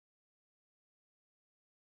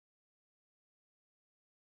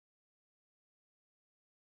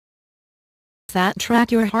that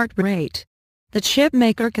track your heart rate. The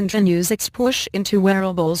chipmaker continues its push into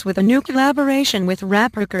wearables with a new collaboration with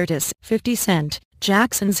rapper Curtis 50 Cent,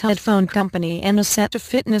 Jackson's headphone company, and a set of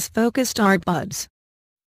fitness-focused earbuds.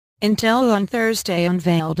 Intel on Thursday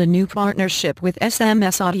unveiled a new partnership with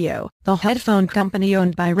SMS Audio, the headphone company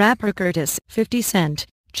owned by rapper Curtis 50 Cent,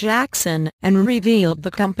 Jackson, and revealed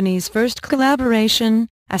the company's first collaboration,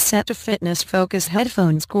 a set of fitness-focused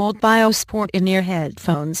headphones called BioSport In-Ear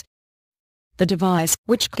Headphones. The device,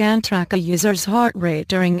 which can track a user's heart rate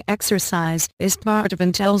during exercise, is part of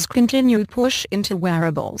Intel's continued push into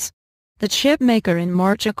wearables. The chipmaker in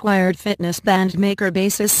March acquired fitness band maker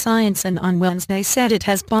Basis Science and on Wednesday said it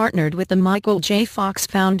has partnered with the Michael J. Fox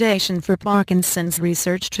Foundation for Parkinson's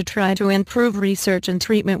Research to try to improve research and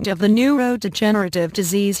treatment of the neurodegenerative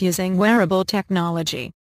disease using wearable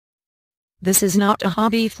technology. "This is not a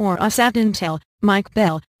hobby for us at Intel," Mike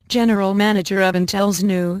Bell, general manager of Intel's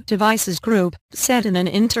New Devices Group, said in an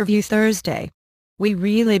interview Thursday. "We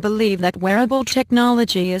really believe that wearable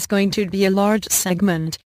technology is going to be a large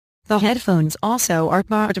segment." The headphones also are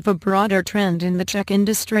part of a broader trend in the tech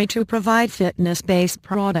industry to provide fitness-based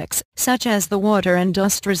products, such as the water and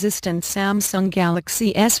dust-resistant Samsung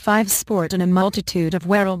Galaxy S5 Sport and a multitude of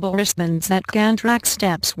wearable wristbands that can track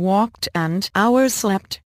steps walked and hours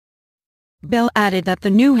slept. Bell added that the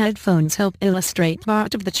new headphones help illustrate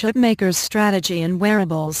part of the chipmaker's strategy in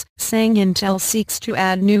wearables, saying Intel seeks to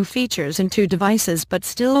add new features into devices but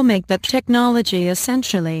still make that technology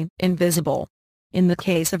essentially invisible. In the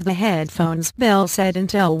case of the headphones, Bell said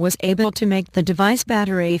Intel was able to make the device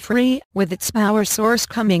battery-free, with its power source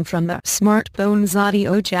coming from the smartphone's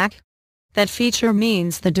audio jack. That feature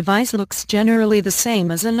means the device looks generally the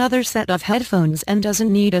same as another set of headphones and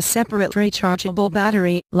doesn't need a separate rechargeable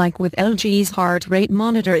battery, like with LG's heart rate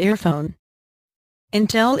monitor earphone.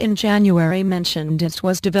 Intel in January mentioned it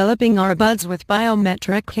was developing earbuds with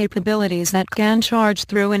biometric capabilities that can charge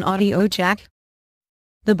through an audio jack.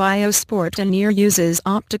 The BioSport In-Ear uses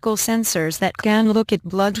optical sensors that can look at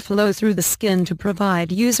blood flow through the skin to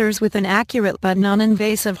provide users with an accurate but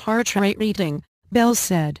non-invasive heart rate reading, Bell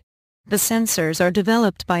said. The sensors are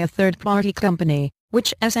developed by a third-party company,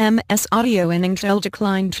 which SMS Audio and Intel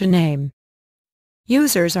declined to name.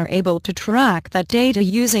 Users are able to track that data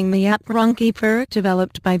using the app Runkeeper,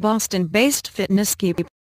 developed by Boston-based Fitness Keep.